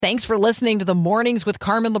Thanks for listening to the Mornings with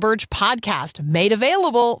Carmen LaBerge podcast, made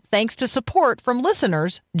available thanks to support from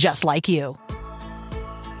listeners just like you.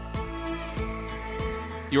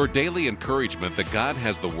 Your daily encouragement that God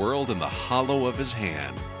has the world in the hollow of His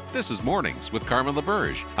hand. This is Mornings with Carmen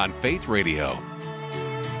LaBerge on Faith Radio.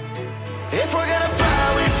 If we're gonna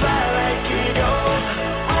fly, we fly like eagles,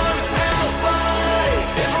 arms out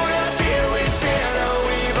wide. If we're gonna fear, we fear no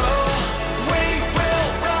evil. We will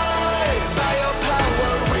rise. By your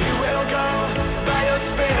power we will go. By your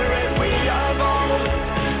spirit we are bold.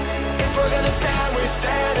 If we're gonna stand, we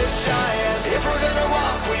stand as giants. If we're gonna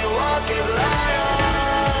walk, we walk as lions.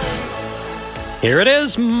 Here it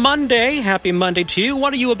is, Monday. Happy Monday to you.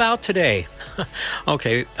 What are you about today?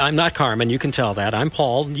 Okay, I'm not Carmen. You can tell that. I'm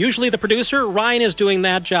Paul, usually the producer. Ryan is doing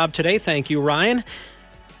that job today. Thank you, Ryan.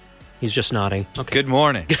 He's just nodding. Okay. Good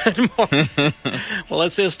morning. Good morning. Well,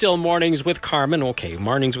 this is still Mornings with Carmen. Okay,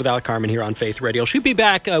 Mornings without Carmen here on Faith Radio. She'll be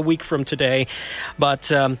back a week from today.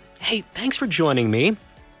 But, hey, thanks for joining me.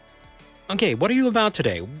 Okay, what are you about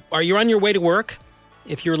today? Are you on your way to work?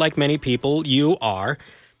 If you're like many people, you are.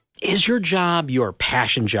 Is your job your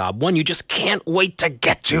passion job, one you just can't wait to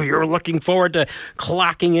get to? You're looking forward to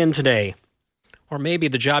clocking in today. Or maybe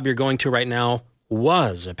the job you're going to right now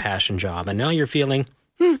was a passion job, and now you're feeling,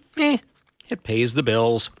 it pays the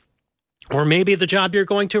bills. Or maybe the job you're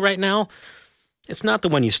going to right now, it's not the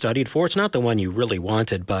one you studied for, it's not the one you really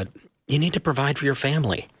wanted, but you need to provide for your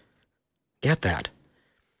family. Get that.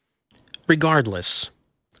 Regardless,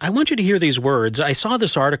 I want you to hear these words. I saw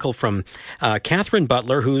this article from Catherine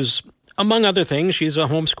Butler, who's, among other things, she's a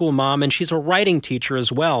homeschool mom, and she's a writing teacher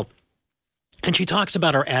as well. And she talks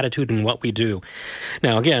about our attitude and what we do.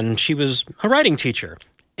 Now, again, she was a writing teacher,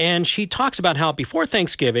 and she talks about how before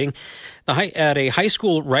Thanksgiving, at a high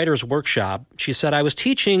school writer's workshop, she said, I was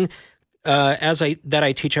teaching, I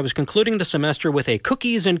was concluding the semester with a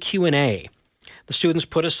cookies and Q&A. The students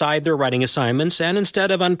put aside their writing assignments, and instead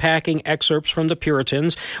of unpacking excerpts from the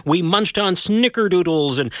Puritans, we munched on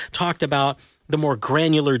snickerdoodles and talked about the more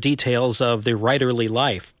granular details of the writerly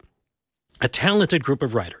life. A talented group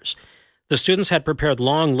of writers. The students had prepared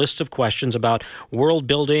long lists of questions about world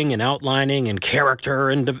building and outlining and character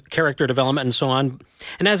development and so on.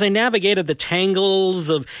 And as I navigated the tangles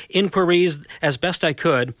of inquiries as best I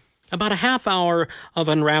could, about a half hour of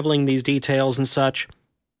unraveling these details and such,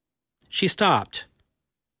 she stopped,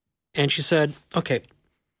 and she said, okay,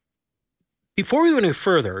 before we go any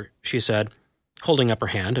further, she said, holding up her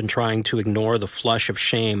hand and trying to ignore the flush of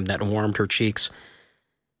shame that warmed her cheeks,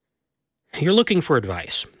 you're looking for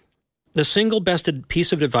advice. The single best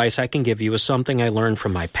piece of advice I can give you is something I learned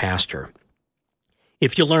from my pastor.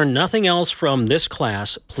 If you learn nothing else from this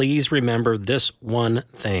class, please remember this one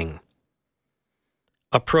thing.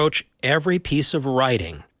 Approach every piece of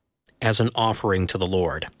writing as an offering to the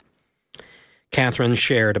Lord. Catherine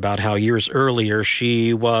shared about how years earlier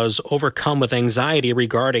she was overcome with anxiety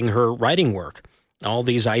regarding her writing work. All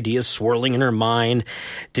these ideas swirling in her mind.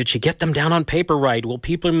 Did she get them down on paper right? Will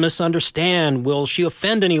people misunderstand? Will she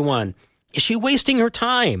offend anyone? Is she wasting her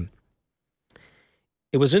time?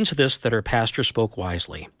 It was into this that her pastor spoke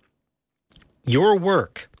wisely. Your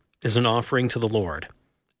work is an offering to the Lord,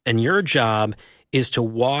 and your job is to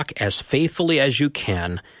walk as faithfully as you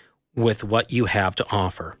can with what you have to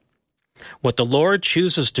offer. What the Lord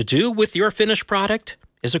chooses to do with your finished product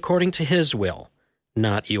is according to His will,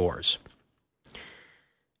 not yours.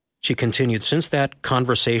 She continued, since that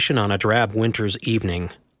conversation on a drab winter's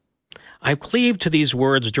evening, I've cleaved to these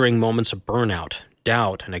words during moments of burnout,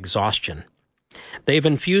 doubt, and exhaustion. They've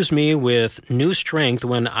infused me with new strength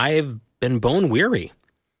when I've been bone weary.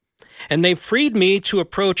 And they've freed me to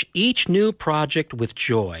approach each new project with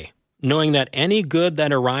joy, knowing that any good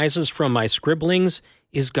that arises from my scribblings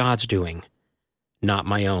is God's doing, not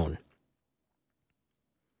my own.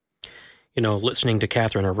 You know, listening to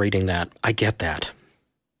Catherine or reading that, I get that.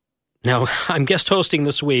 Now, I'm guest hosting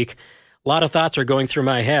this week. A lot of thoughts are going through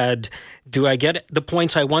my head. Do I get the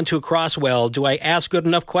points I want to across well? Do I ask good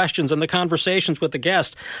enough questions in the conversations with the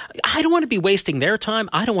guest? I don't want to be wasting their time.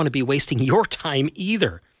 I don't want to be wasting your time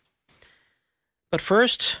either. But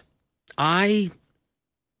first, with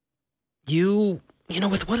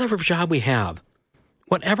whatever job we have,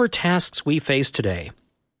 whatever tasks we face today,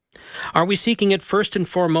 are we seeking it first and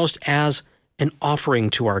foremost as an offering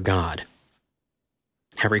to our God?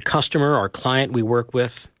 Every customer or client we work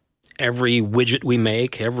with, every widget we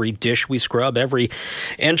make, every dish we scrub, every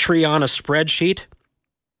entry on a spreadsheet,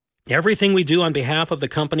 everything we do on behalf of the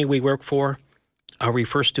company we work for, are we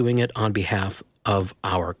first doing it on behalf of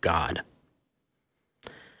our God?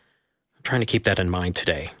 I'm trying to keep that in mind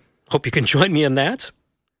today. Hope you can join me in that.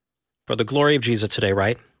 For the glory of Jesus today,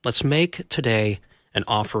 right? Let's make today an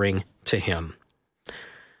offering to him.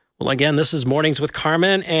 Well, again, this is Mornings with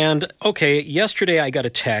Carmen, and okay, yesterday I got a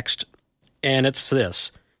text, and it's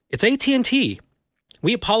this. It's AT&T.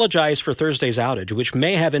 We apologize for Thursday's outage, which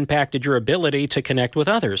may have impacted your ability to connect with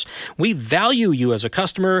others. We value you as a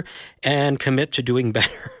customer and commit to doing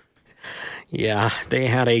better. Yeah, they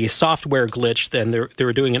had a software glitch. Then they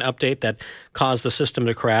were doing an update that caused the system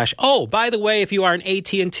to crash. Oh, by the way, if you are an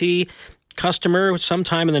AT&T customer,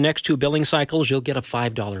 sometime in the next 2 billing cycles, you'll get a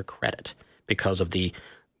 $5 credit because of the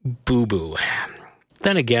boo-boo.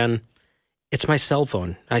 Then again, it's my cell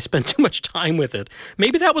phone. I spend too much time with it.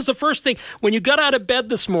 Maybe that was the first thing. When you got out of bed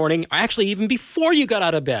this morning, actually even before you got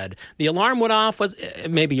out of bed, the alarm went off.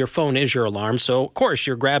 Maybe your phone is your alarm, so of course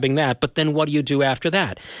you're grabbing that. But then what do you do after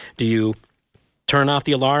that? Do you turn off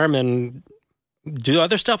the alarm and do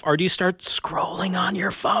other stuff? Or do you start scrolling on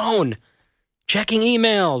your phone? Checking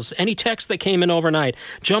emails, any text that came in overnight,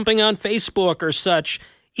 jumping on Facebook or such,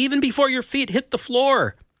 even before your feet hit the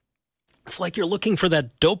floor. It's like you're looking for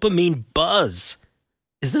that dopamine buzz.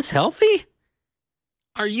 Is this healthy?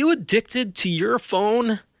 Are you addicted to your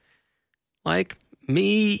phone? Like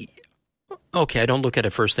me? Okay, I don't look at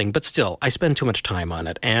it first thing, but still, I spend too much time on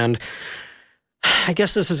it. And I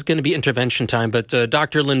guess this is going to be intervention time, but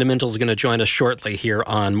Dr. Linda Mintle is going to join us shortly here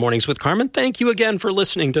on Mornings with Carmen. Thank you again for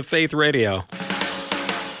listening to Faith Radio.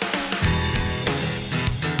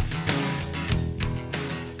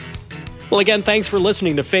 Well, again, thanks for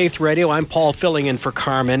listening to Faith Radio. I'm Paul filling in for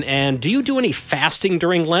Carmen. And do you do any fasting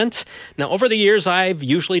during Lent? Now, over the years, I've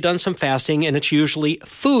usually done some fasting, and it's usually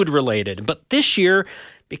food-related. But this year,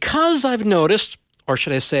 because I've noticed, or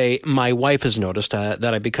should I say my wife has noticed, that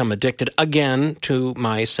I've become addicted again to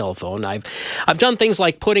my cell phone, I've done things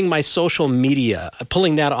like putting my social media,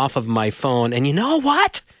 pulling that off of my phone. And you know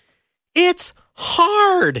what? It's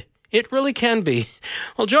hard. It really can be.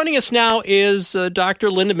 Well, joining us now is Dr.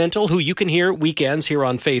 Linda Mintle, who you can hear weekends here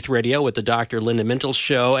on Faith Radio with the Dr. Linda Mintle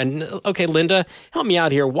Show. And okay, Linda, help me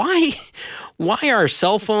out here. Why are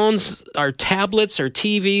cell phones, our tablets, our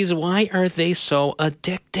TVs, why are they so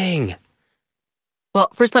addicting? Well,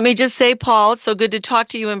 first, let me just say, Paul, it's so good to talk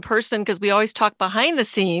to you in person because we always talk behind the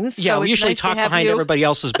scenes. Yeah, so we usually talk behind everybody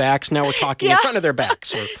else's backs. Now we're talking in front of their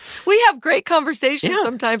backs. We have great conversations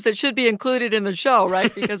sometimes that should be included in the show,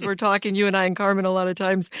 right? Because we're talking, you and I and Carmen, a lot of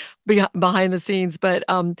times behind the scenes. But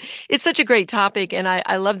it's such a great topic. And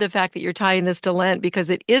I love the fact that you're tying this to Lent because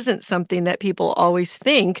it isn't something that people always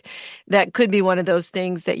think that could be one of those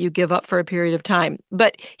things that you give up for a period of time.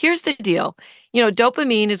 But here's the deal. You know,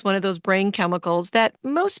 dopamine is one of those brain chemicals that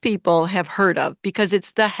most people have heard of because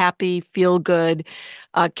it's the happy, feel-good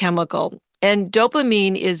chemical. And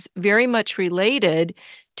dopamine is very much related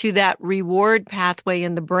to that reward pathway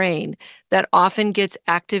in the brain that often gets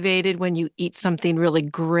activated when you eat something really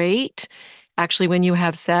great, actually when you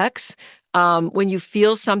have sex, when you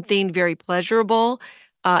feel something very pleasurable.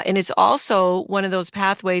 And it's also one of those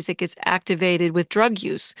pathways that gets activated with drug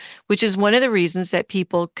use, which is one of the reasons that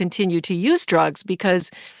people continue to use drugs,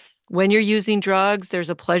 because when you're using drugs,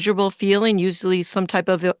 there's a pleasurable feeling, usually some type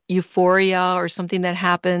of euphoria or something that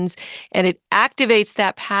happens, and it activates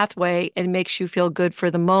that pathway and makes you feel good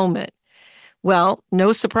for the moment. Well,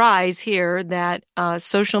 no surprise here that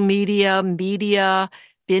social media, binging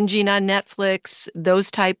on Netflix,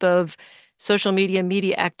 those type of social media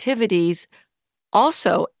activities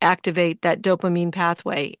also activate that dopamine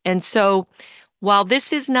pathway. And so while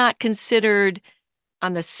this is not considered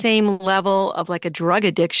on the same level of like a drug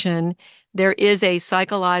addiction, there is a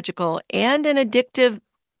psychological and an addictive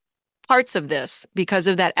parts of this because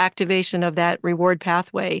of that activation of that reward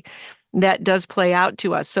pathway that does play out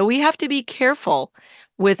to us. So we have to be careful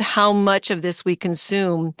with how much of this we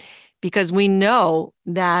consume because we know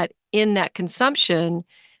that in that consumption,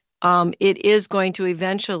 it is going to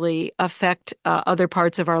eventually affect other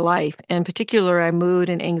parts of our life, in particular our mood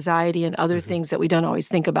and anxiety and other things that we don't always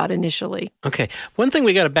think about initially. Okay. One thing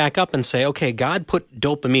we got to back up and say, okay, God put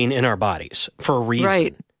dopamine in our bodies for a reason.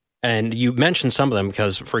 Right. And you mentioned some of them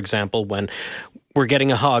because, for example, when we're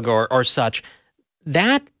getting a hug or such,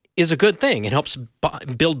 that is a good thing. It helps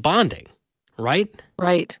build bonding, right?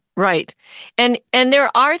 Right. And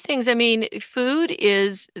there are things, I mean, food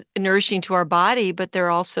is nourishing to our body, but it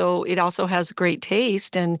also has great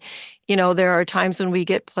taste. And, you know, there are times when we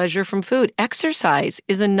get pleasure from food. Exercise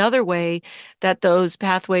is another way that those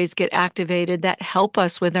pathways get activated that help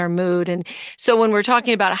us with our mood. And so when we're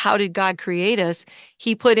talking about how did God create us,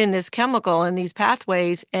 he put in this chemical and these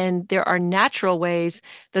pathways, and there are natural ways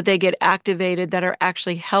that they get activated that are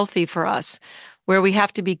actually healthy for us. Where we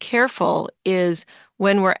have to be careful is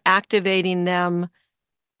when we're activating them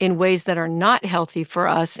in ways that are not healthy for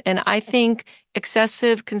us. And I think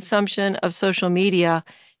excessive consumption of social media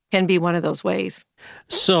can be one of those ways.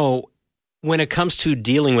 So when it comes to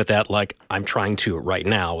dealing with that, like I'm trying to right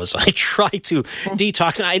now, as I try to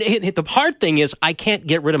detox, and the hard thing is I can't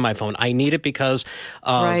get rid of my phone. I need it because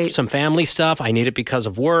of some family stuff. I need it because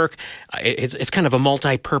of work. It's kind of a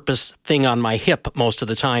multi-purpose thing on my hip most of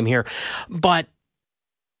the time here. But,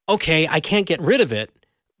 okay, I can't get rid of it,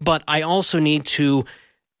 but I also need to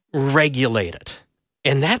regulate it.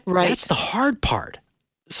 And that's the hard part.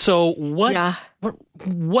 So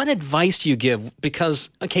what advice do you give? Because,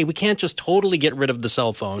 okay, we can't just totally get rid of the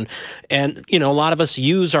cell phone. And, a lot of us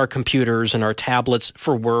use our computers and our tablets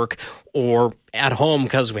for work or at home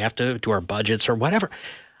because we have to do our budgets or whatever.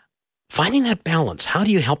 Finding that balance, how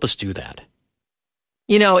do you help us do that?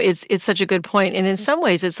 It's such a good point. And in some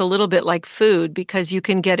ways, it's a little bit like food because you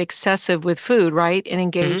can get excessive with food, right? And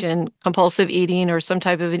engage in compulsive eating or some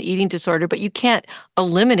type of an eating disorder, but you can't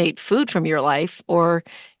eliminate food from your life or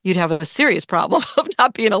you'd have a serious problem of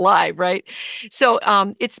not being alive, right? So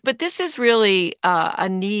but this is really a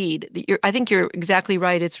need. I think you're exactly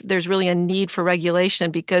right. There's really a need for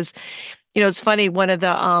regulation because it's funny, one of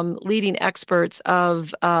the leading experts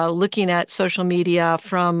of looking at social media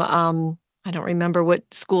from I don't remember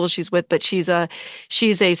what school she's with, but she's a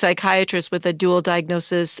psychiatrist with a dual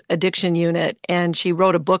diagnosis addiction unit, and she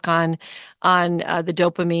wrote a book on the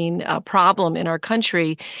dopamine problem in our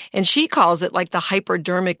country, and she calls it like the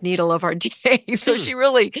hypodermic needle of our day. So she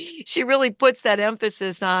really puts that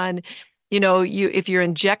emphasis on, if you're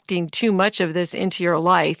injecting too much of this into your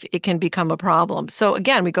life, it can become a problem. So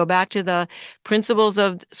again, we go back to the principles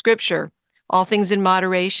of Scripture, all things in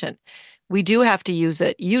moderation. We do have to use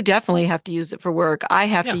it. You definitely have to use it for work. I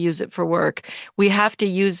have to use it for work. We have to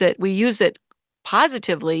use it. We use it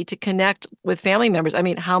positively to connect with family members. I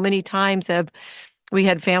mean, how many times have we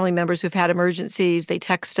had family members who've had emergencies? They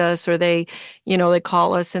text us or they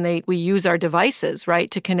call us and we use our devices, right,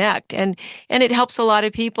 to connect. And it helps a lot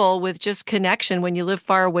of people with just connection when you live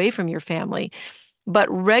far away from your family. But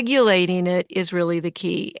regulating it is really the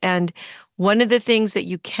key. And one of the things that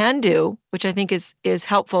you can do, which I think is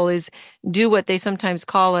helpful, is do what they sometimes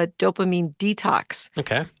call a dopamine detox.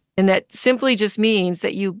 Okay. And that simply just means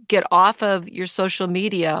that you get off of your social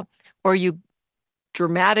media or you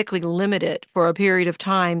dramatically limit it for a period of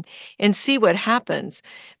time and see what happens.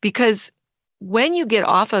 Because when you get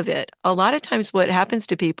off of it, a lot of times what happens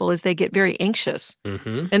to people is they get very anxious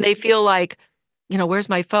and they feel like, where's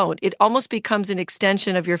my phone? It almost becomes an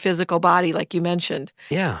extension of your physical body, like you mentioned.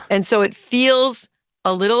 Yeah. And so it feels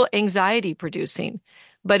a little anxiety producing.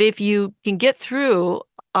 But if you can get through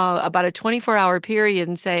about a 24-hour period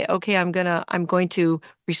and say, okay, I'm going to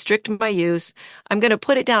restrict my use. I'm going to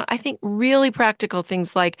put it down. I think really practical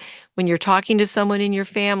things like when you're talking to someone in your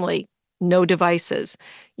family, no devices.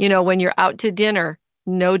 When you're out to dinner,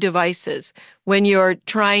 no devices. When you're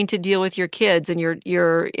trying to deal with your kids and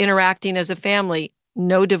you're interacting as a family,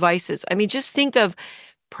 no devices. I mean, just think of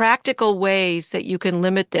practical ways that you can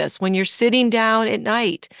limit this. When you're sitting down at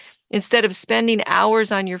night, instead of spending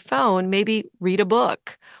hours on your phone, maybe read a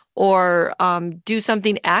book or do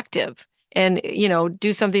something active and,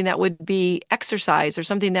 do something that would be exercise or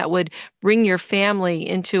something that would bring your family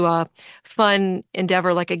into a fun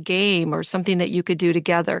endeavor like a game or something that you could do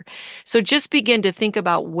together. So just begin to think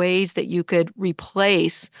about ways that you could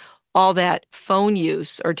replace all that phone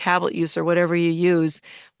use or tablet use or whatever you use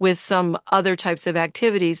with some other types of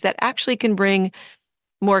activities that actually can bring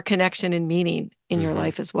more connection and meaning in your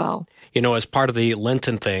life as well. As part of the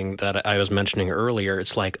Lenten thing that I was mentioning earlier,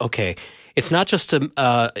 it's like, okay, it's not just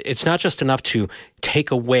enough to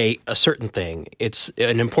take away a certain thing. It's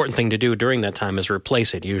an important thing to do during that time is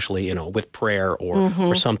replace it, usually, with prayer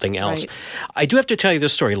or something else. Right. I do have to tell you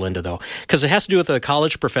this story, Linda, though, because it has to do with a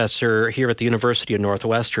college professor here at the University of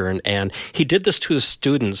Northwestern, and he did this to his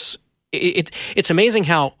students. It's amazing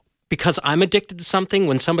how, because I'm addicted to something,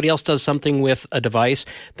 when somebody else does something with a device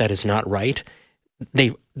that is not right,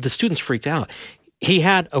 the students freaked out. He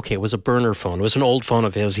had, it was a burner phone. It was an old phone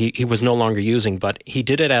of his he was no longer using, but he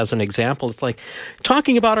did it as an example. It's like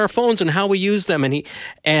talking about our phones and how we use them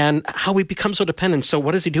and how we become so dependent. So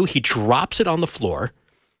what does he do? He drops it on the floor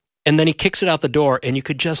and then he kicks it out the door, and you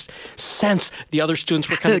could just sense the other students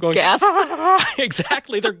were kind of going, gasp.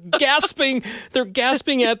 Exactly. They're gasping. They're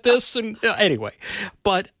gasping at this. And anyway,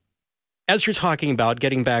 but as you're talking about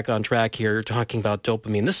getting back on track here, talking about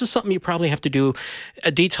dopamine, this is something you probably have to do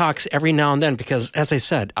a detox every now and then because, as I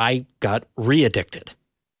said, I got re-addicted.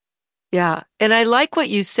 Yeah. And I like what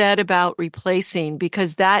you said about replacing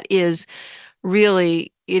because that is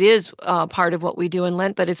really, it is part of what we do in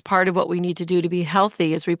Lent, but it's part of what we need to do to be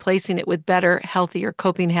healthy, is replacing it with better, healthier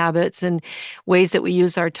coping habits and ways that we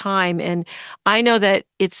use our time. And I know that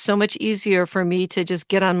it's so much easier for me to just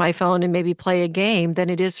get on my phone and maybe play a game than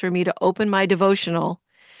it is for me to open my devotional,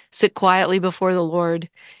 sit quietly before the Lord,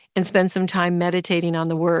 and spend some time meditating on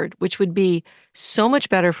the Word, which would be so much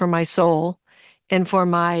better for my soul and for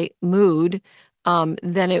my mood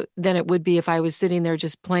than it would be if I was sitting there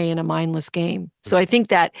just playing a mindless game. So I think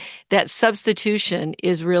that substitution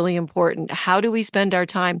is really important. How do we spend our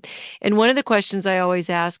time? And one of the questions I always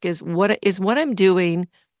ask is, what I'm doing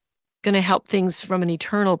going to help things from an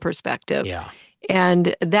eternal perspective? Yeah.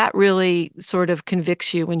 And that really sort of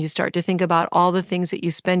convicts you when you start to think about all the things that you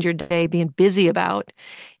spend your day being busy about,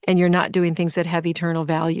 and you're not doing things that have eternal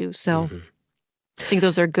value. So I think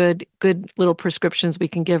those are good little prescriptions we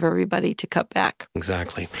can give everybody to cut back.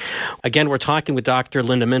 Exactly. Again, we're talking with Dr.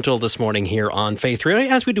 Linda Mintle this morning here on Faith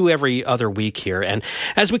Radio, as we do every other week here. And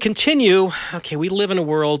as we continue, we live in a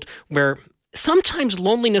world where sometimes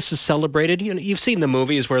loneliness is celebrated. You know, you've seen the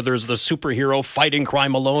movies where there's the superhero fighting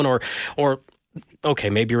crime alone, or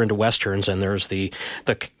maybe you're into Westerns and there's the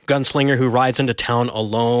gunslinger who rides into town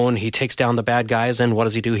alone. He takes down the bad guys, and what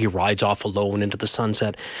does he do? He rides off alone into the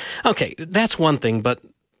sunset. Okay, that's one thing, but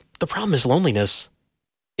the problem is loneliness.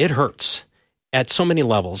 It hurts at so many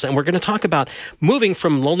levels, and we're going to talk about moving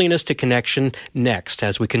from loneliness to connection next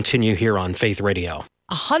as we continue here on Faith Radio.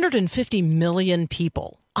 150 million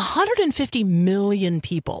people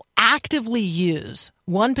actively use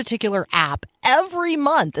one particular app every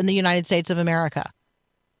month in the United States of America.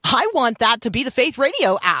 I want that to be the Faith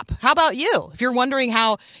Radio app. How about you? If you're wondering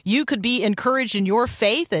how you could be encouraged in your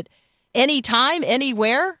faith at any time,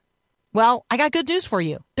 anywhere, well, I got good news for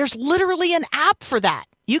you. There's literally an app for that.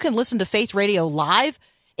 You can listen to Faith Radio live,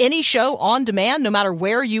 any show on demand, no matter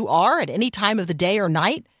where you are at any time of the day or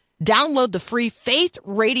night. Download the free Faith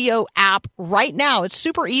Radio app right now. It's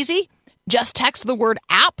super easy. Just text the word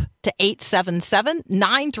app to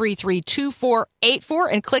 877-933-2484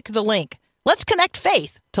 and click the link. Let's connect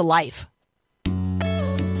faith to life.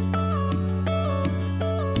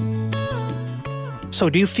 So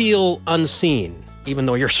do you feel unseen, even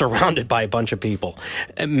though you're surrounded by a bunch of people?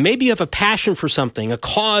 Maybe you have a passion for something, a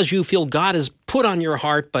cause you feel God has put on your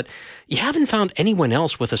heart, but you haven't found anyone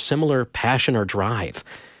else with a similar passion or drive.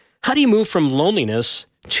 How do you move from loneliness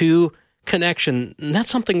to connection? And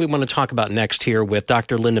that's something we want to talk about next here with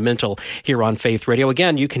Dr. Linda Mintle here on Faith Radio.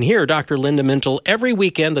 Again, you can hear Dr. Linda Mintle every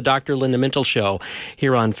weekend, the Dr. Linda Mintle Show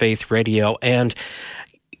here on Faith Radio. And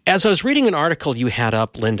as I was reading an article you had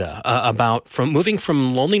up, Linda, about moving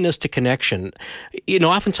from loneliness to connection,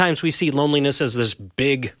 oftentimes we see loneliness as this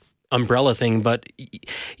big umbrella thing, but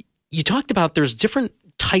you talked about there's different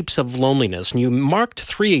types of loneliness, and you marked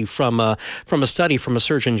 3 from a study from a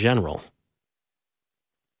Surgeon General.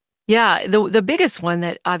 Yeah, the biggest one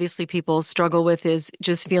that obviously people struggle with is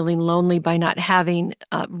just feeling lonely by not having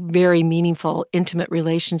very meaningful, intimate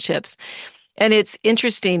relationships. And it's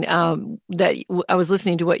interesting that I was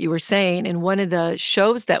listening to what you were saying, and one of the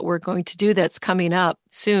shows that we're going to do that's coming up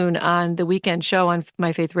soon on the weekend show on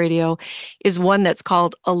My Faith Radio is one that's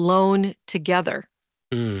called Alone Together.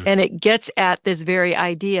 And it gets at this very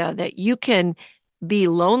idea that you can be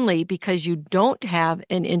lonely because you don't have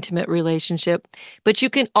an intimate relationship, but you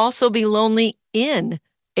can also be lonely in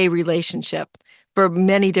a relationship for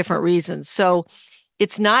many different reasons. So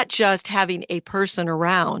it's not just having a person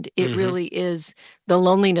around. It really is, the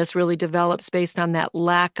loneliness really develops based on that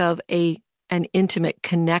lack of an intimate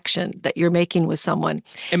connection that you're making with someone.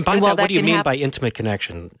 And by that, what do you mean by intimate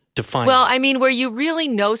connection? Define. Well, I mean, where you really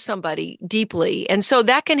know somebody deeply. And so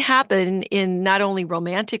that can happen in not only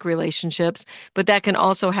romantic relationships, but that can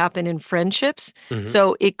also happen in friendships.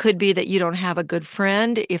 So it could be that you don't have a good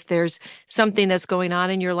friend. If there's something that's going on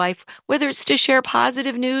in your life, whether it's to share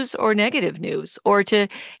positive news or negative news, or to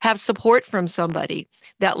have support from somebody,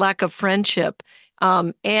 that lack of friendship.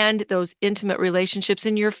 And those intimate relationships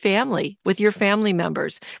in your family, with your family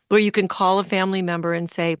members, where you can call a family member and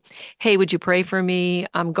say, hey, would you pray for me?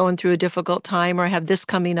 I'm going through a difficult time, or I have this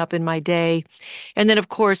coming up in my day. And then, of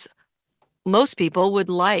course, most people would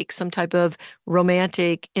like some type of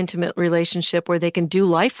romantic, intimate relationship where they can do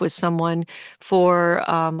life with someone for,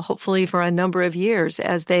 hopefully for a number of years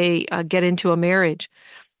as they get into a marriage.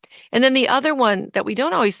 And then the other one that we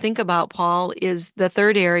don't always think about, Paul, is the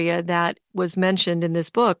third area that was mentioned in this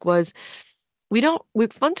book was we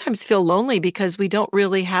sometimes feel lonely because we don't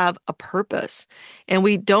really have a purpose, and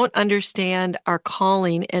we don't understand our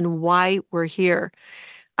calling and why we're here.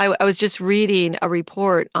 I was just reading a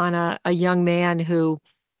report on a young man who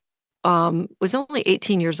was only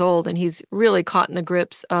 18 years old, and he's really caught in the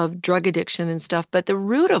grips of drug addiction and stuff. But the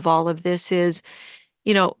root of all of this is,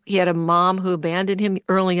 he had a mom who abandoned him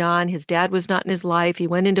early on. His dad was not in his life. He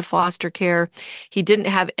went into foster care. He didn't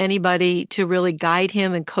have anybody to really guide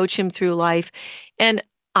him and coach him through life. And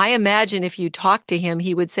I imagine if you talk to him,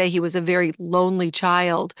 he would say he was a very lonely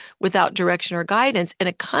child without direction or guidance. And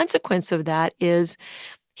a consequence of that is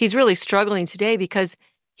he's really struggling today because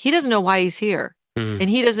he doesn't know why he's here. And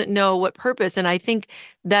he doesn't know what purpose. And I think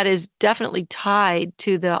that is definitely tied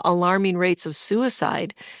to the alarming rates of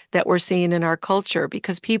suicide that we're seeing in our culture,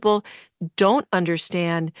 because people don't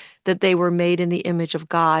understand that they were made in the image of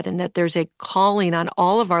God and that there's a calling on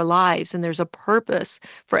all of our lives and there's a purpose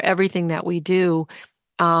for everything that we do.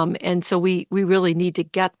 And so we really need to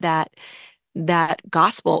get that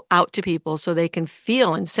gospel out to people so they can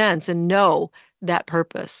feel and sense and know that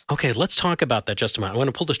purpose. Okay, let's talk about that just a moment. I want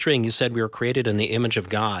to pull the string. You said we were created in the image of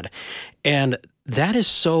God. And that is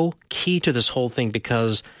so key to this whole thing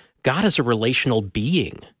because God is a relational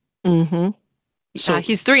being. Mm-hmm. So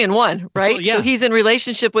he's 3 in 1, right? Well, yeah. So he's in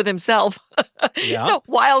relationship with himself. Yeah. It's a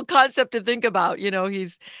wild concept to think about,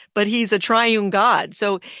 but he's a triune God.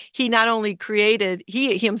 So he not only created,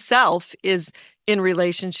 he himself is in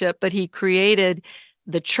relationship, but he created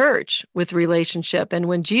the church with relationship. And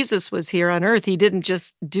when Jesus was here on earth, he didn't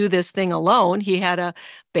just do this thing alone. He had a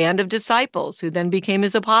band of disciples who then became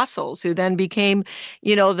his apostles, who then became,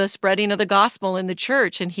 the spreading of the gospel in the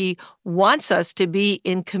church. And he wants us to be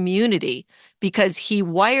in community because he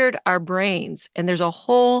wired our brains. And there's a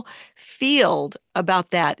whole field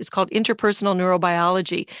about that. It's called interpersonal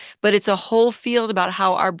neurobiology, but it's a whole field about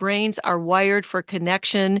how our brains are wired for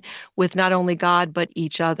connection with not only God, but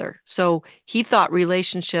each other. So he thought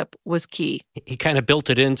relationship was key. He kind of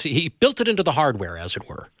built it into the hardware, as it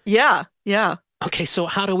were. Yeah, yeah. Okay, so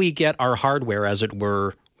how do we get our hardware, as it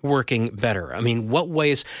were, working better? I mean, what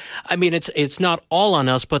ways? I mean, it's not all on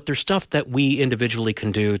us, but there's stuff that we individually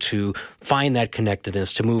can do to find that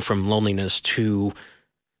connectedness, to move from loneliness to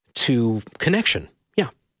connection. Yeah.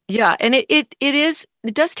 Yeah, and it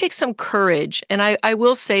does take some courage. And I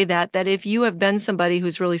will say that if you have been somebody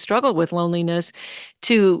who's really struggled with loneliness,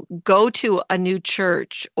 to go to a new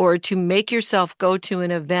church or to make yourself go to an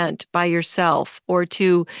event by yourself or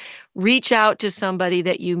to reach out to somebody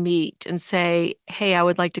that you meet and say, hey, I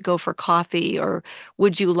would like to go for coffee, or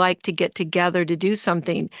would you like to get together to do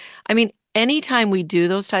something? I mean, anytime we do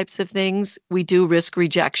those types of things, we do risk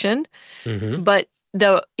rejection. Mm-hmm. But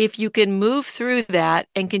if you can move through that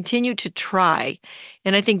and continue to try,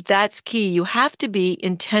 and I think that's key, you have to be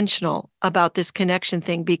intentional about this connection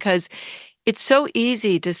thing, because it's so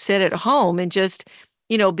easy to sit at home and just,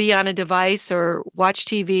 be on a device or watch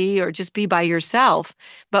TV or just be by yourself.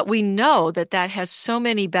 But we know that has so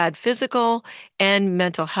many bad physical and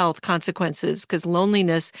mental health consequences, because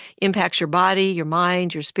loneliness impacts your body, your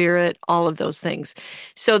mind, your spirit, all of those things.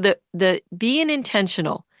 So the being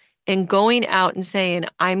intentional and going out and saying,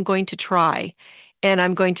 I'm going to try, and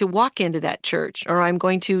I'm going to walk into that church, or I'm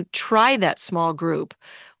going to try that small group,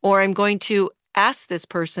 or I'm going to ask this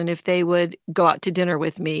person if they would go out to dinner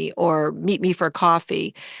with me or meet me for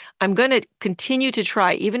coffee. I'm going to continue to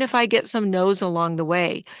try, even if I get some no's along the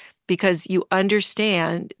way, because you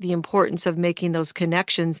understand the importance of making those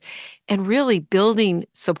connections and really building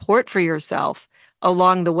support for yourself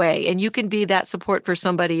along the way. And you can be that support for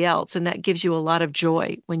somebody else. And that gives you a lot of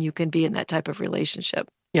joy when you can be in that type of relationship.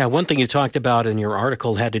 Yeah, one thing you talked about in your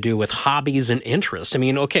article had to do with hobbies and interests. I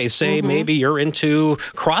mean, okay, say maybe you're into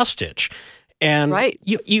cross-stitch. And right.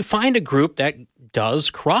 you find a group that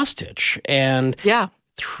does cross-stitch. And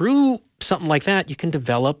through something like that, you can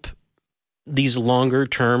develop these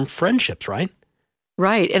longer-term friendships, right?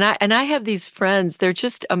 Right. And I have these friends. They're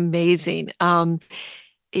just amazing.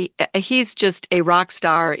 He's just a rock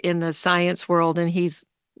star in the science world, and he's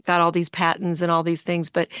got all these patents and all these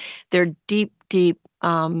things, but they're deep,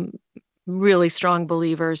 really strong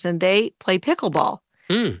believers, and they play pickleball.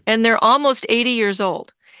 And they're almost 80 years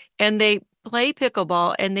old, and they play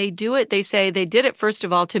pickleball, and they do it. They say they did it, first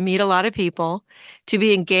of all, to meet a lot of people, to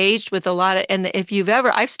be engaged with a lot of, and if you've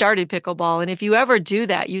ever, I've started pickleball, and if you ever do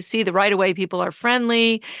that, you see the right away people are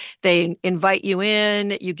friendly. They invite you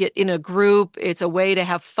in, you get in a group. It's a way to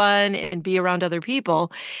have fun and be around other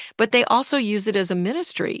people, but they also use it as a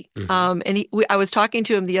ministry. And I was talking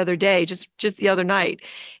to him the other day, just the other night,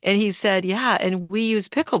 and he said, yeah, and we use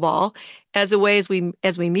pickleball as a way,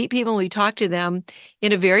 as we meet people, we talk to them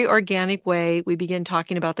in a very organic way. We begin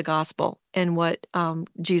talking about the gospel and what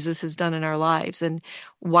Jesus has done in our lives and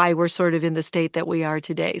why we're sort of in the state that we are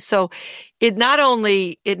today. So it not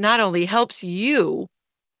only helps you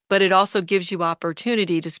but it also gives you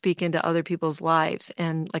opportunity to speak into other people's lives.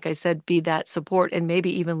 And like I said, be that support and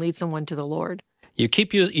maybe even lead someone to the Lord. You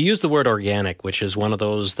use the word organic, which is one of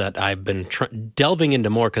those that I've been delving into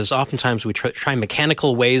more, because oftentimes we try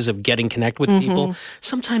mechanical ways of getting connect with people.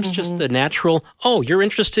 Sometimes just the natural, oh, you're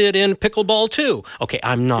interested in pickleball too. Okay,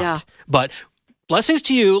 I'm not. Yeah. But blessings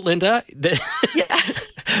to you, Linda. Yeah.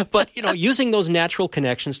 But, using those natural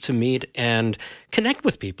connections to meet and connect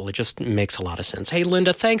with people, it just makes a lot of sense. Hey,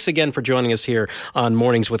 Linda, thanks again for joining us here on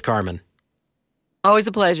Mornings with Carmen. Always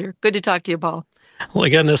a pleasure. Good to talk to you, Paul. Well,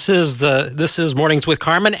 again, this is Mornings with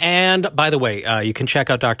Carmen. And by the way, you can check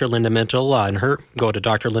out Dr. Linda Mintle on her. Go to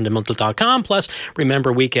drlindamintle.com. Plus,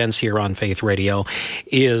 remember, weekends here on Faith Radio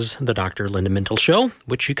is the Dr. Linda Mintle Show,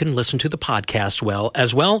 which you can listen to the podcast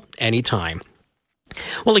as well anytime.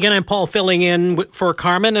 Well, again, I'm Paul filling in for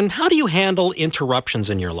Carmen. And how do you handle interruptions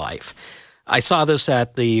in your life? I saw this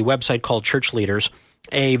at the website called Church Leaders.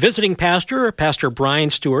 A visiting pastor, Pastor Brian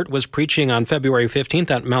Stewart, was preaching on February 15th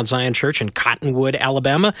at Mount Zion Church in Cottonwood,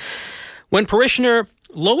 Alabama, when parishioner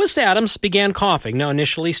Lois Adams began coughing. Now,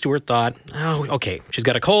 initially, Stewart thought, oh, okay, she's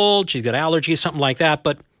got a cold, she's got allergies, something like that.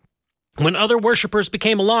 But when other worshipers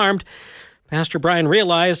became alarmed, Pastor Brian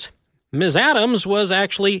realized Ms. Adams was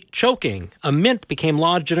actually choking. A mint became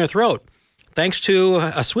lodged in her throat. Thanks to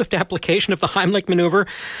a swift application of the Heimlich maneuver,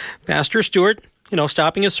 Pastor Stewart,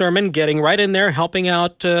 stopping his sermon, getting right in there, helping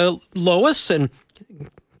out Lois, and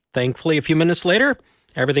thankfully a few minutes later,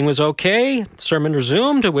 everything was okay. Sermon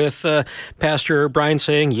resumed with Pastor Brian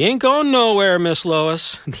saying, "You ain't going nowhere, Miss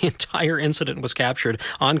Lois." The entire incident was captured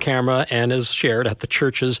on camera and is shared at the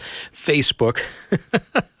church's Facebook.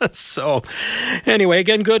 So, anyway,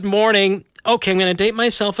 again, good morning. Okay, I'm going to date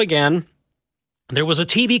myself again. There was a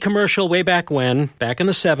TV commercial way back in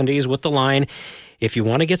the 70s, with the line, "If you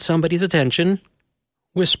want to get somebody's attention,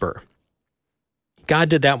 whisper." God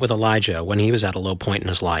did that with Elijah when he was at a low point in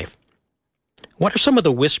his life. What are some of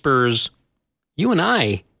the whispers you and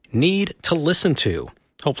I need to listen to?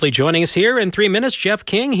 Hopefully joining us here in 3 minutes, Jeff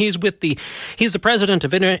King. He's the president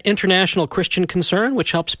of International Christian Concern,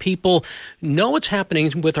 which helps people know what's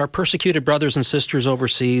happening with our persecuted brothers and sisters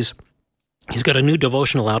overseas. He's got a new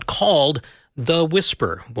devotional out called The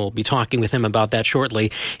Whisper. We'll be talking with him about that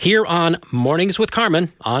shortly here on Mornings with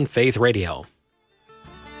Carmen on Faith Radio.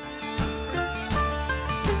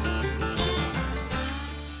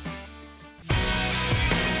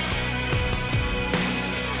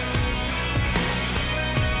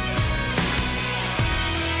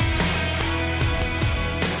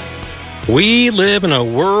 We live in a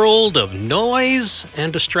world of noise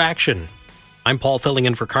and distraction. I'm Paul filling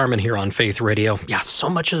in for Carmen here on Faith Radio. Yeah, so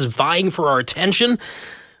much is vying for our attention.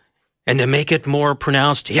 And to make it more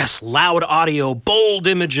pronounced, yes, loud audio, bold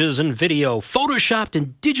images and video, photoshopped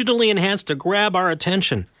and digitally enhanced to grab our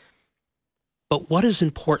attention. But what is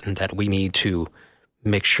important that we need to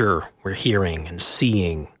make sure we're hearing and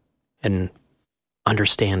seeing and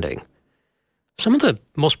understanding? Some of the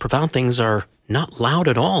most profound things are not loud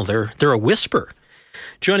at all. They're a whisper.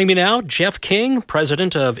 Joining me now, Jeff King,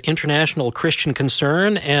 president of International Christian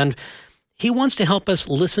Concern, and he wants to help us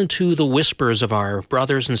listen to the whispers of our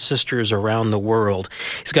brothers and sisters around the world.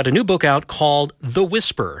 He's got a new book out called The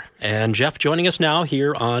Whisper. And Jeff joining us now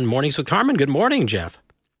here on Mornings with Carmen. Good morning, Jeff.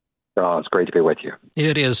 Oh, it's great to be with you.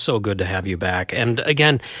 It is so good to have you back. And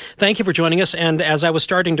again, thank you for joining us. And as I was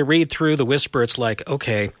starting to read through The Whisper, it's like,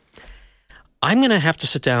 okay, I'm going to have to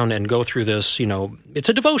sit down and go through this. It's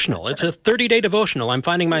a devotional. It's a 30-day devotional. I'm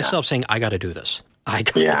finding myself saying, I got to do this. I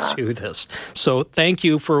got to do this. So thank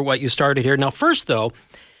you for what you started here. Now, first, though,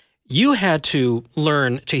 you had to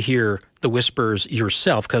learn to hear the whispers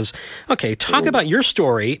yourself because, okay, talk about your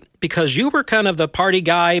story because you were kind of the party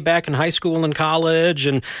guy back in high school and college.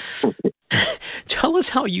 And tell us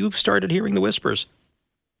how you started hearing the whispers.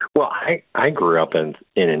 Well, I grew up in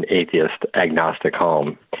an atheist, agnostic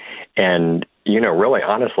home. And, really,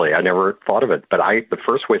 honestly, I never thought of it. But the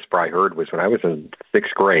first whisper I heard was when I was in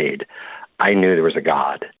 6th grade. I knew there was a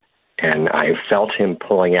God. And I felt him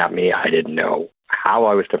pulling at me. I didn't know how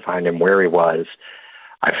I was to find him, where he was.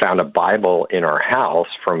 I found a Bible in our house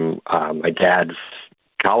from my dad's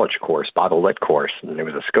college course, Bible Lit course. And it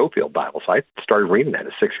was a Schofield Bible. So I started reading that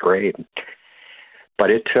in 6th grade. But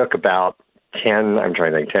it took about 10,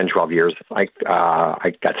 12 years. I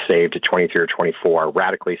got saved at 23 or 24,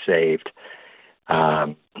 radically saved,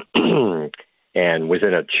 and was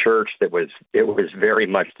in a church that was very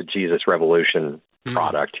much the Jesus Revolution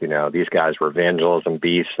product. These guys were evangelism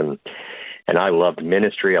beasts, and I loved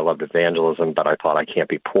ministry. I loved evangelism, but I thought I can't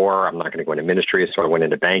be poor. I'm not going to go into ministry. So I went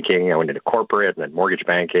into banking. I went into corporate and then mortgage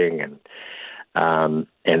banking, and And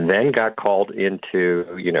then got called into,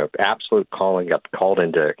 absolute calling, got called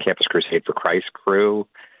into Campus Crusade for Christ crew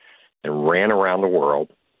and ran around the world.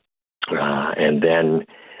 And then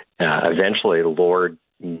eventually the Lord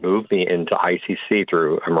moved me into ICC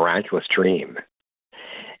through a miraculous dream.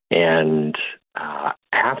 And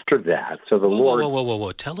after that, so the Lord...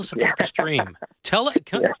 Whoa. Tell us about this dream. Tell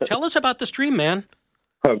us about this dream, man.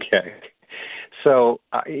 Okay. So,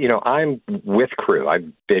 I'm with Crew.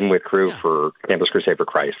 I've been with Crew for Campus Crusade for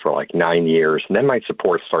Christ for like 9 years. And then my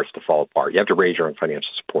support starts to fall apart. You have to raise your own financial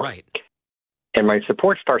support. Right. And my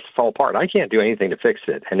support starts to fall apart. I can't do anything to fix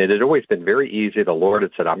it. And it had always been very easy. The Lord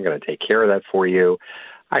had said, I'm going to take care of that for you.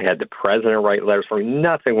 I had the president write letters for me.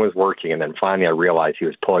 Nothing was working. And then finally I realized he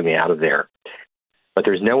was pulling me out of there. But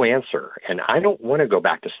there's no answer. And I don't want to go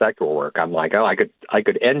back to secular work. I'm like, I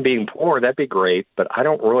could end being poor. That'd be great. But I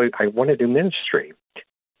want to do ministry.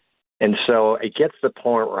 And so it gets to the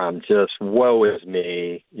point where I'm just, woe is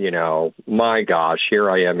me, my gosh, here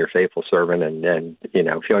I am, your faithful servant, and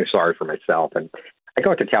feeling sorry for myself. And I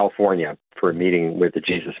go to California for a meeting with the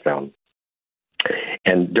Jesus Film.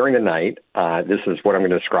 And during the night, this is what I'm going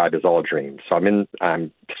to describe as all a dream. So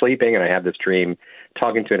I'm sleeping, and I have this dream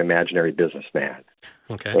talking to an imaginary businessman.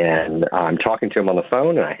 Okay. And I'm talking to him on the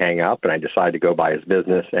phone, and I hang up, and I decide to go by his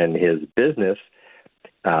business. And his business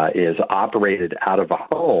is operated out of a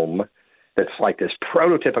home that's like this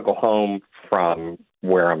prototypical home from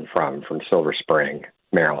where I'm from Silver Spring,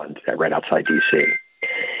 Maryland, right outside D.C.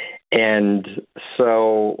 And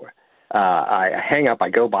so I hang up, I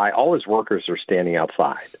go by, all his workers are standing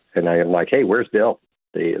outside. And I'm like, hey, where's Bill,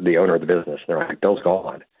 the owner of the business? And they're like, Bill's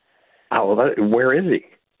gone. Oh, well, where is he?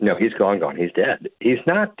 No, he's gone. He's dead. He's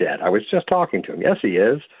not dead. I was just talking to him. Yes, he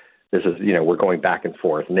is. This is, we're going back and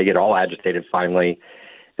forth. And they get all agitated finally.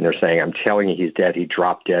 And they're saying, I'm telling you, he's dead. He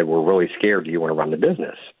dropped dead. We're really scared. Do you want to run the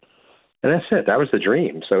business? And that's it. That was the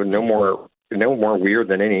dream. So no more weird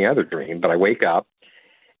than any other dream. But I wake up,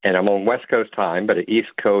 and I'm on West Coast time, but an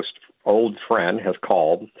East Coast old friend has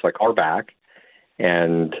called. So I call her back.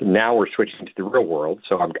 And now we're switching to the real world.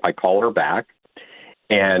 So I call her back.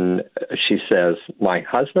 And she says, my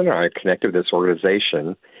husband and I are connected with this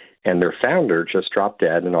organization, and their founder just dropped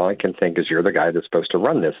dead, and all I can think is you're the guy that's supposed to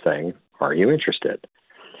run this thing. Are you interested?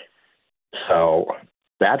 So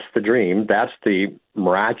that's the dream. That's the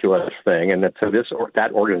miraculous thing. And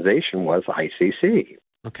that organization was ICC.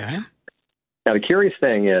 Okay. Now, the curious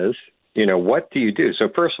thing is, what do you do? So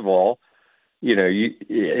first of all,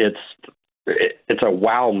 it's a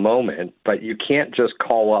wow moment, but you can't just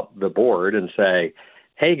call up the board and say,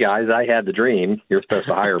 hey, guys, I had the dream. You're supposed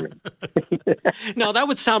to hire me. No, that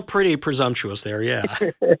would sound pretty presumptuous there, yeah.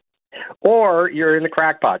 Or you're in the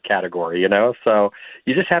crackpot category, so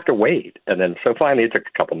you just have to wait. And then, so finally it took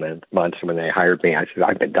a couple months when they hired me. I said,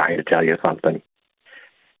 I've been dying to tell you something.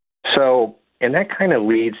 So, and that kind of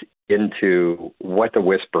leads into what The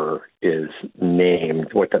Whisper is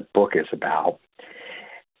named, what the book is about.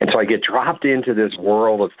 And so I get dropped into this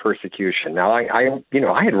world of persecution. Now, I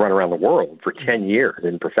had run around the world for 10 years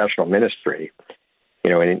in professional ministry,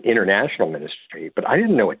 in international ministry, but I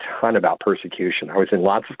didn't know a ton about persecution. I was in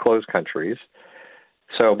lots of closed countries,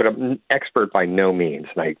 but I'm an expert by no means.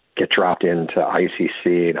 And I get dropped into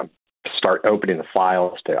ICC, and I start opening the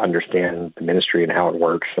files to understand the ministry and how it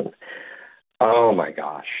works. And oh my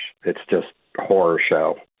gosh, it's just a horror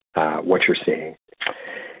show, what you're seeing.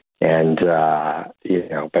 And, and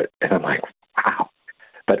I'm like, wow.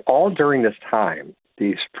 But all during this time,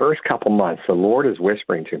 these first couple months, the Lord is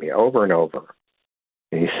whispering to me over and over.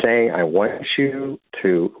 And he's saying, I want you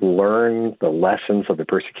to learn the lessons of the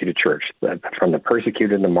persecuted church, from the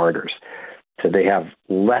persecuted and the martyrs. So they have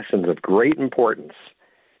lessons of great importance.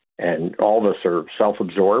 And all of us are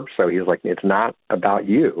self-absorbed. So he's like, it's not about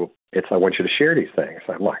you. I want you to share these things.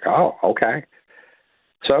 I'm like, oh, okay.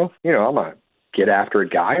 So, I'm a get after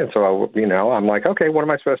it guy. And so, I'm like, okay, what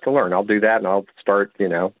am I supposed to learn? I'll do that, and I'll start,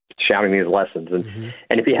 shouting these lessons. And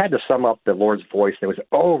and if you had to sum up the Lord's voice, it was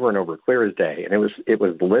over and over, clear as day. And it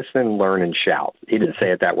was listen, learn, and shout. He didn't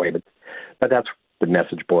say it that way, but that's the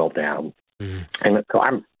message boiled down. And so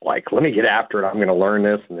I'm like, let me get after it. I'm going to learn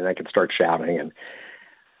this, and then I can start shouting. And,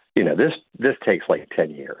 this takes like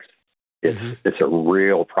 10 years. It's a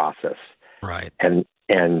real process. Right.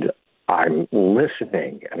 And I'm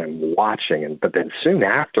listening and I'm watching, but then soon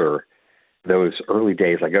after those early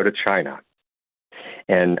days, I go to China,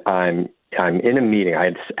 and I'm in a meeting. I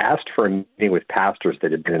had asked for a meeting with pastors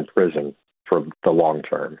that had been in prison for the long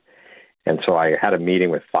term, and so I had a meeting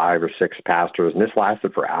with 5 or 6 pastors, and this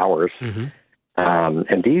lasted for hours.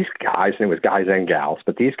 And these guys, and it was guys and gals,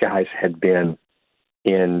 but these guys had been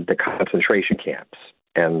in the concentration camps,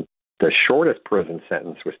 and The shortest prison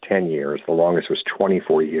sentence was 10 years. The longest was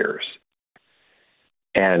 24 years.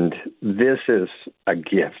 And this is a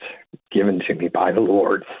gift given to me by the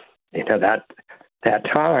Lord. You know, that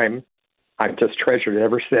time, I've just treasured it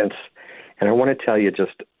ever since. And I want to tell you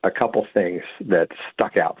just a couple things that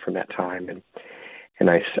stuck out from that time. And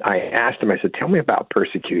I asked them, I said, tell me about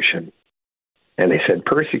persecution. And they said,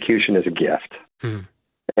 persecution is a gift.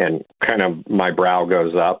 And kind of my brow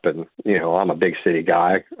goes up, and, you know, I'm a big city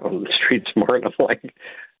guy on the street smart. I'm like,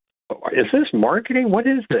 is this marketing? What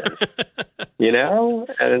is this? You know?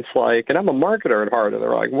 And it's like, and I'm a marketer at heart, and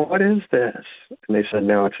they're like, what is this? And they said,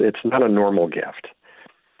 no, it's not a normal gift.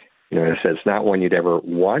 You know, I said, it's not one you'd ever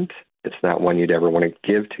want. It's not one you'd ever want to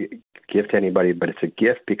give to anybody, but it's a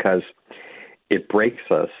gift because it breaks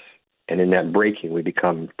us. And in that breaking, we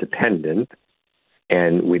become dependent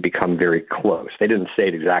and we become very close. They didn't say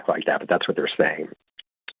it exactly like that, but that's what they're saying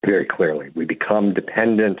very clearly. We become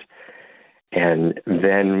dependent, and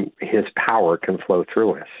then his power can flow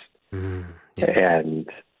through us. And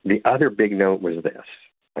the other big note was this.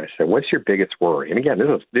 I said, what's your biggest worry? And again,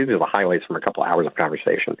 these are the highlights from a couple hours of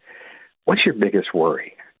conversation. What's your biggest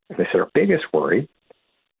worry? And they said, our biggest worry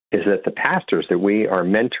is that the pastors that we are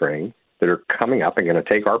mentoring that are coming up and going to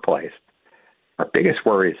take our place, our biggest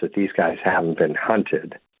worry is that these guys haven't been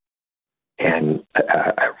hunted and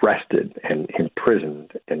arrested and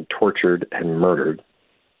imprisoned and tortured and murdered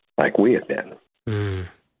like we have been. And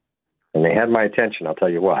they had my attention, I'll tell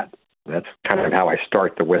you what. That's kind of how I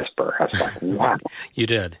start the whisper. I was like, wow. You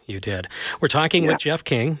did. We're talking with Jeff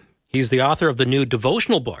King. He's the author of the new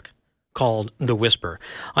devotional book called The Whisper.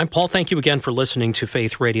 I'm Paul. Thank you again for listening to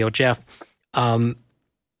Faith Radio. Jeff,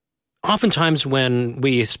 oftentimes when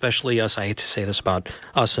we, especially us, I hate to say this about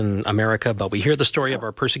us in America, but we hear the story of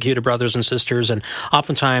our persecuted brothers and sisters, and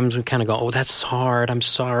oftentimes we kind of go, oh, that's hard, I'm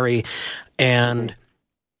sorry. And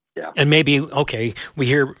maybe, okay, we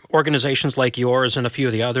hear organizations like yours and a few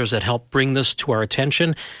of the others that help bring this to our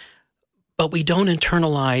attention, but we don't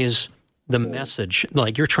internalize the message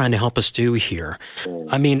like you're trying to help us do here.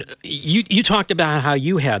 I mean, you talked about how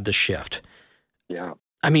you had the shift. Yeah.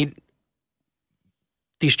 I mean,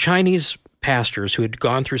 these Chinese pastors who had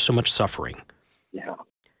gone through so much suffering. Yeah.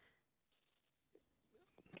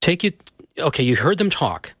 You heard them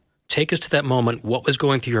talk. Take us to that moment. What was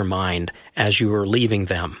going through your mind as you were leaving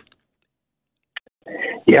them?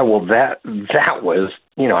 Yeah, well, that was,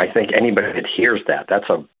 you know, I think anybody that hears that, that's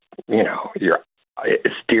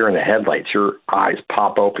it's deer in the headlights. Your eyes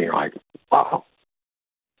pop open. You're like, wow,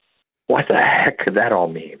 what the heck could that all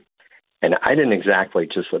mean? And I didn't exactly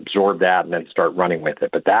just absorb that and then start running with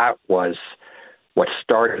it, but that was what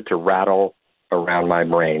started to rattle around my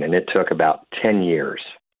brain, and it took about 10 years.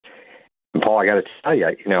 And Paul, I got to tell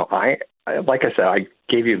you, you know, I like I said, I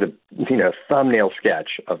gave you the, you know, thumbnail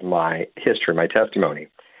sketch of my history, my testimony.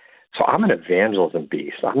 So I'm an evangelism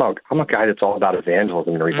beast. I'm a guy that's all about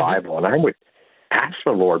evangelism and revival, and I would ask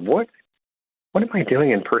the Lord, what am I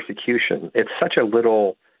doing in persecution? It's such a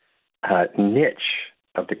little niche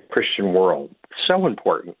of the Christian world, so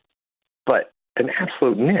important, but an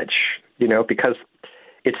absolute niche, you know, because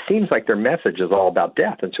it seems like their message is all about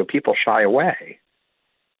death, and so people shy away.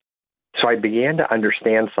 So I began to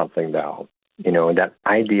understand something, though, you know, and that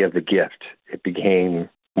idea of the gift, it became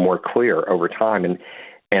more clear over time,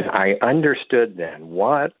 and I understood then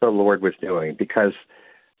what the Lord was doing, because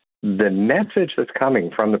the message that's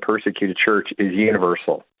coming from the persecuted church is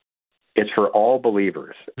universal. It's for all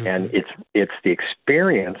believers, and it's the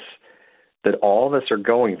experience that all of us are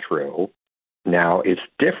going through. Now, it's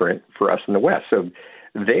different for us in the West. So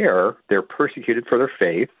they're persecuted for their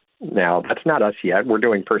faith. Now, that's not us yet. We're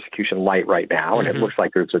doing persecution light right now, and it looks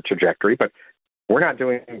like there's a trajectory, but we're not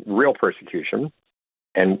doing real persecution,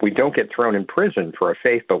 and we don't get thrown in prison for our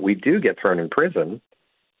faith, but we do get thrown in prison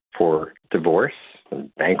for divorce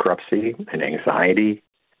and bankruptcy and anxiety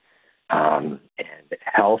and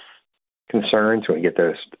health concerns when we get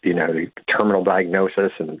those, you know, the terminal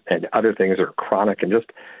diagnosis and other things that are chronic and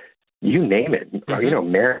just, you name it, you know,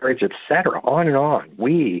 marriage, et cetera, on and on.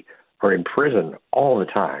 We are in prison all the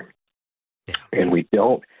time, and we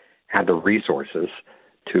don't have the resources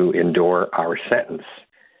to endure our sentence.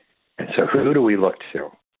 And so who do we look to?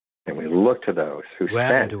 And we look to those who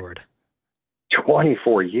spent endured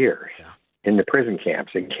 24 years in the prison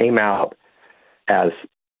camps and came out as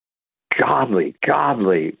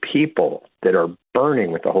godly people that are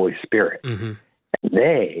burning with the Holy Spirit. And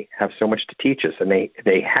they have so much to teach us, and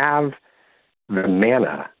they have the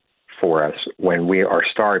manna for us when we are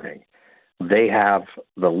starving. They have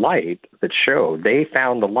the light that showed. They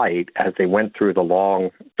found the light as they went through the long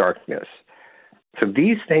darkness. So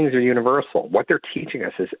these things are universal. What they're teaching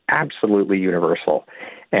us is absolutely universal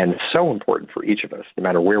and so important for each of us, no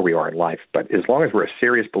matter where we are in life. But as long as we're a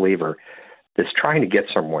serious believer that's trying to get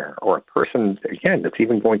somewhere, or a person, again, that's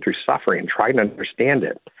even going through suffering and trying to understand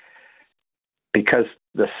it, because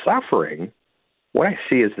the suffering, what I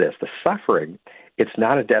see is this, the suffering, it's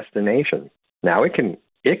not a destination. Now, it can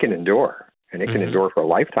endure, and it can endure for a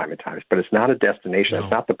lifetime at times, but it's not a destination. No.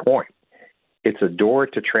 That's not the point. It's a door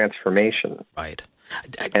to transformation. Right.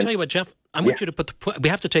 I tell you what, Jeff, I want you to we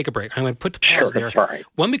have to take a break. I'm going to put the pause there. That's all right.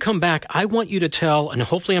 When we come back, I want you to tell, and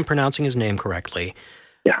hopefully I'm pronouncing his name correctly.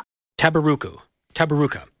 Yeah. Tabaruka.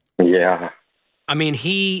 Yeah. I mean,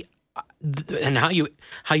 and how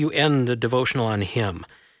you end the devotional on him.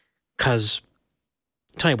 Because,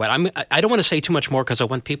 tell you what, I don't want to say too much more because I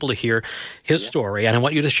want people to hear his story, and I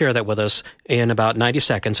want you to share that with us in about 90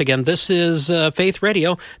 seconds. Again, this is Faith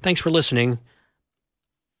Radio. Thanks for listening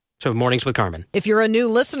to Mornings with Carmen. If you're a new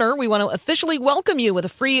listener, we want to officially welcome you with a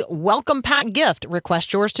free welcome pack gift.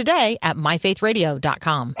 Request yours today at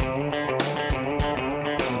myfaithradio.com.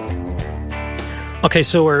 Okay,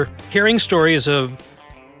 so we're hearing stories of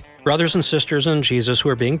brothers and sisters in Jesus who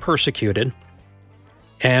are being persecuted,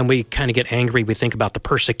 and we kind of get angry. We think about the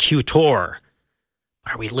persecutor.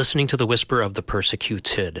 Are we listening to the whisper of the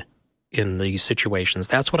persecuted in these situations?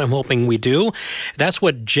 That's what I'm hoping we do. That's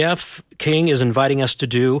what Jeff King is inviting us to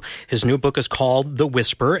do. His new book is called The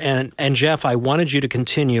Whisper. And Jeff, I wanted you to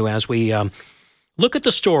continue as we look at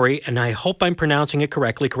the story, and I hope I'm pronouncing it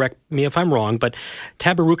correctly. Correct me if I'm wrong, but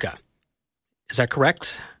Tabaruka. Is that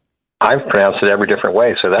correct? I've pronounced it every different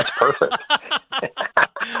way, so that's perfect.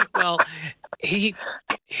 Well,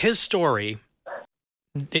 his story,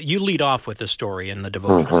 you lead off with the story in the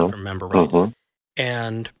devotions, if I remember right.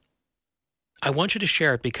 And I want you to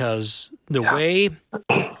share it because the way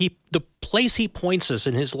the place he points us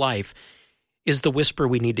in his life is the whisper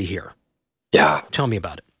we need to hear. Yeah. Tell me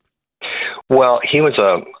about it. Well, he was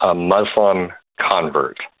a Muslim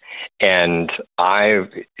convert, and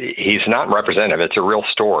he's not representative. It's a real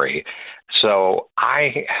story. So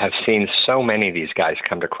I have seen so many of these guys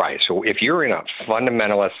come to Christ. So if you're in a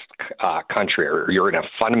fundamentalist country, or you're in a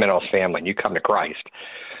fundamentalist family and you come to Christ,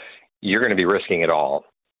 you're going to be risking it all.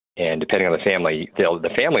 And depending on the family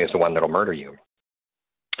is the one that'll murder you.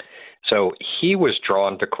 So he was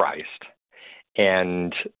drawn to Christ,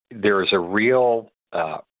 and there's a real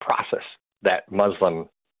process that Muslim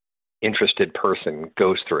interested person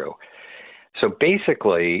goes through. So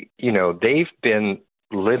basically, they've been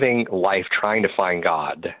living life trying to find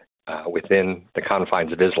God within the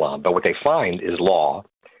confines of Islam. But what they find is law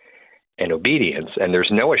and obedience, and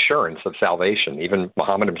there's no assurance of salvation. Even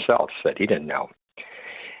Muhammad himself said he didn't know.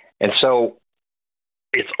 And so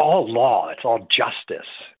it's all law, it's all justice,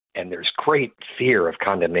 and there's great fear of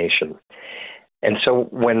condemnation. And so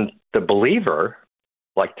when the believer,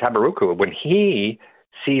 like Tabaruku, when he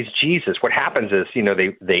sees Jesus, what happens is,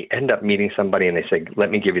 they end up meeting somebody and they say,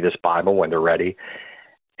 let me give you this Bible when they're ready.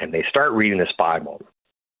 And they start reading this Bible.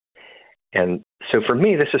 And so for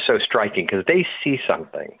me, this is so striking because they see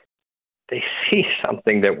something. They see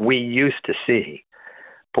something that we used to see.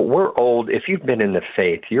 But we're old. If you've been in the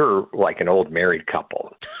faith, you're like an old married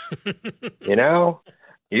couple.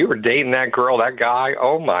 You were dating that girl, that guy.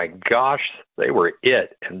 Oh, my gosh, they were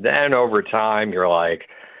it. And then over time, you're like,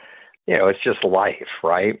 it's just life,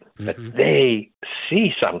 right? Mm-hmm. But they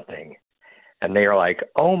see something, and they are like,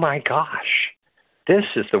 oh, my gosh, this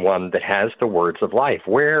is the one that has the words of life.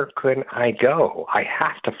 Where could I go? I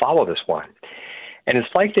have to follow this one. And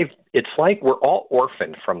it's like we're all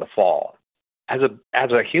orphaned from the fall.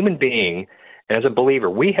 As a human being and as a believer,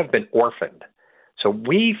 we have been orphaned. So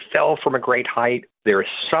we fell from a great height. There is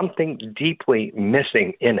something deeply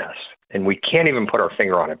missing in us, and we can't even put our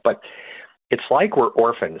finger on it. But it's like we're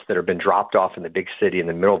orphans that have been dropped off in the big city in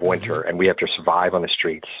the middle of winter, and we have to survive on the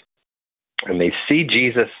streets. And they see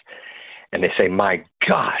Jesus, and they say, my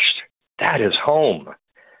gosh, that is home.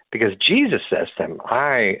 Because Jesus says to them,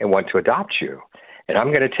 I want to adopt you. And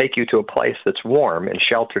I'm going to take you to a place that's warm and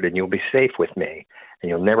sheltered, and you'll be safe with me, and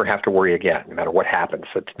you'll never have to worry again, no matter what happens.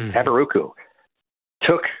 So Tabaruku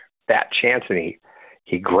took that chance, and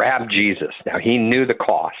he grabbed Jesus. Now, he knew the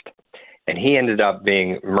cost, and he ended up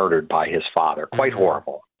being murdered by his father. Quite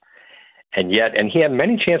horrible. And he had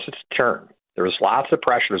many chances to turn. There was lots of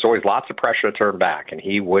pressure. There's always lots of pressure to turn back, and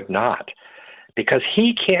he would not, because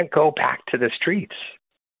he can't go back to the streets.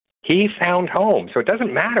 He found home, so it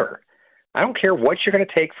doesn't matter. I don't care what you're going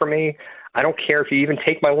to take from me. I don't care if you even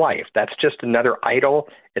take my life. That's just another idol.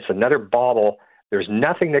 It's another bauble. There's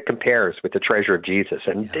nothing that compares with the treasure of Jesus.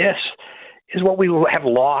 And this is what we have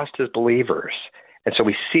lost as believers. And so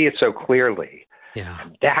we see it so clearly. Yeah.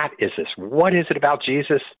 That is this. What is it about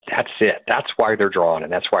Jesus? That's it. That's why they're drawn,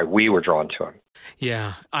 and that's why we were drawn to him.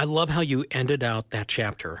 Yeah. I love how you ended out that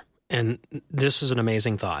chapter. And this is an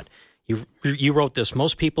amazing thought. You wrote this.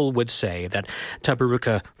 Most people would say that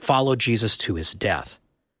Tabaruka followed Jesus to his death.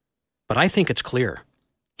 But I think it's clear.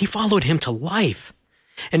 He followed him to life.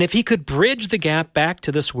 And if he could bridge the gap back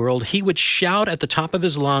to this world, he would shout at the top of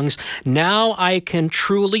his lungs, "Now I can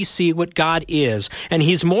truly see what God is, and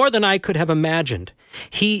he's more than I could have imagined.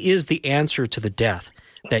 He is the answer to the death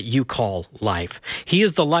that you call life. He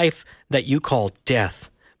is the life that you call death.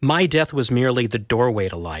 My death was merely the doorway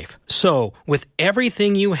to life. So, with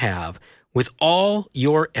everything you have, with all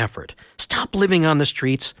your effort, stop living on the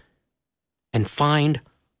streets and find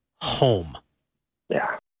home."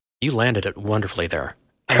 Yeah. You landed it wonderfully there.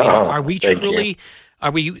 I mean,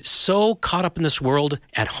 are we so caught up in this world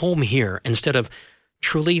at home here instead of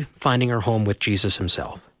truly finding our home with Jesus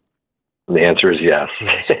himself? The answer is yes.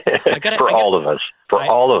 All of us.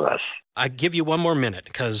 All of us. I give you one more minute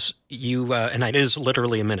because you, and it is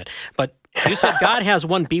literally a minute, but you said God has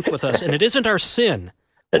one beef with us, and it isn't our sin.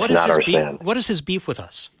 It's not our sin. What is his beef with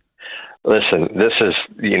us? Listen, this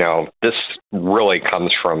really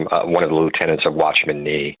comes from one of the lieutenants of Watchman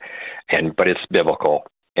Nee, but it's biblical.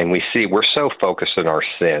 And we're so focused on our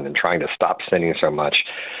sin and trying to stop sinning so much.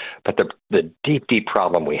 But the deep, deep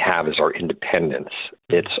problem we have is our independence.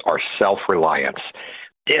 It's our self-reliance.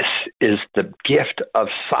 This is the gift of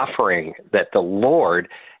suffering that the Lord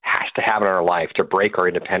has to have in our life to break our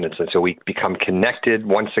independence. And so we become connected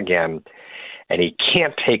once again. And he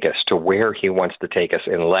can't take us to where he wants to take us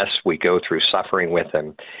unless we go through suffering with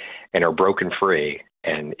him and are broken free.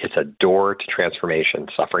 And it's a door to transformation.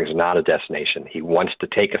 Suffering is not a destination. He wants to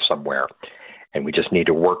take us somewhere. And we just need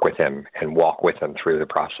to work with him and walk with him through the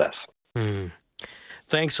process.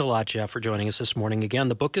 Thanks a lot, Jeff, for joining us this morning. Again,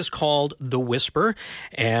 the book is called The Whisper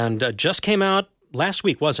and just came out last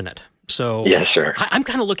week, wasn't it? So yes, sir. I'm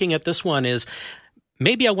kind of looking at this one as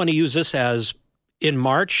maybe I want to use this as in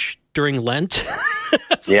March during Lent.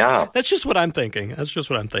 Yeah. That's just what I'm thinking.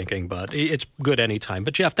 But it's good anytime.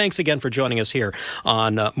 But Jeff, thanks again for joining us here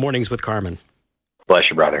on Mornings with Carmen. Bless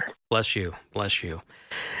you, brother. Bless you.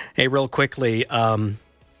 Hey, real quickly,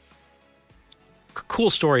 cool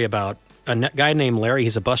story about a guy named Larry.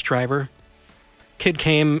 He's a bus driver. Kid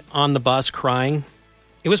came on the bus crying.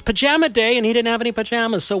 It was pajama day and he didn't have any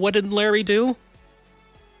pajamas. So what did Larry do?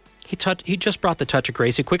 He just brought the touch of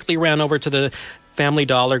grace. He quickly ran over to the Family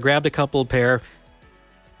Dollar, grabbed a couple pair,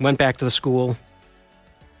 went back to the school,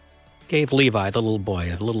 gave Levi, the little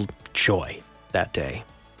boy, a little joy that day.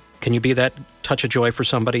 Can you be that touch of joy for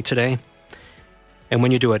somebody today? And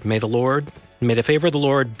when you do it, may the favor of the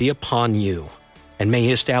Lord be upon you, and may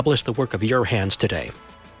he establish the work of your hands today.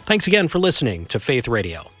 Thanks again for listening to Faith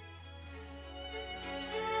Radio.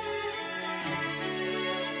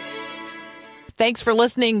 Thanks for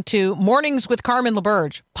listening to Mornings with Carmen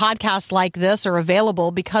LaBerge. Podcasts like this are available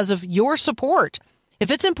because of your support. If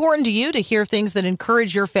it's important to you to hear things that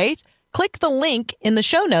encourage your faith, click the link in the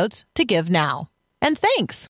show notes to give now. And thanks.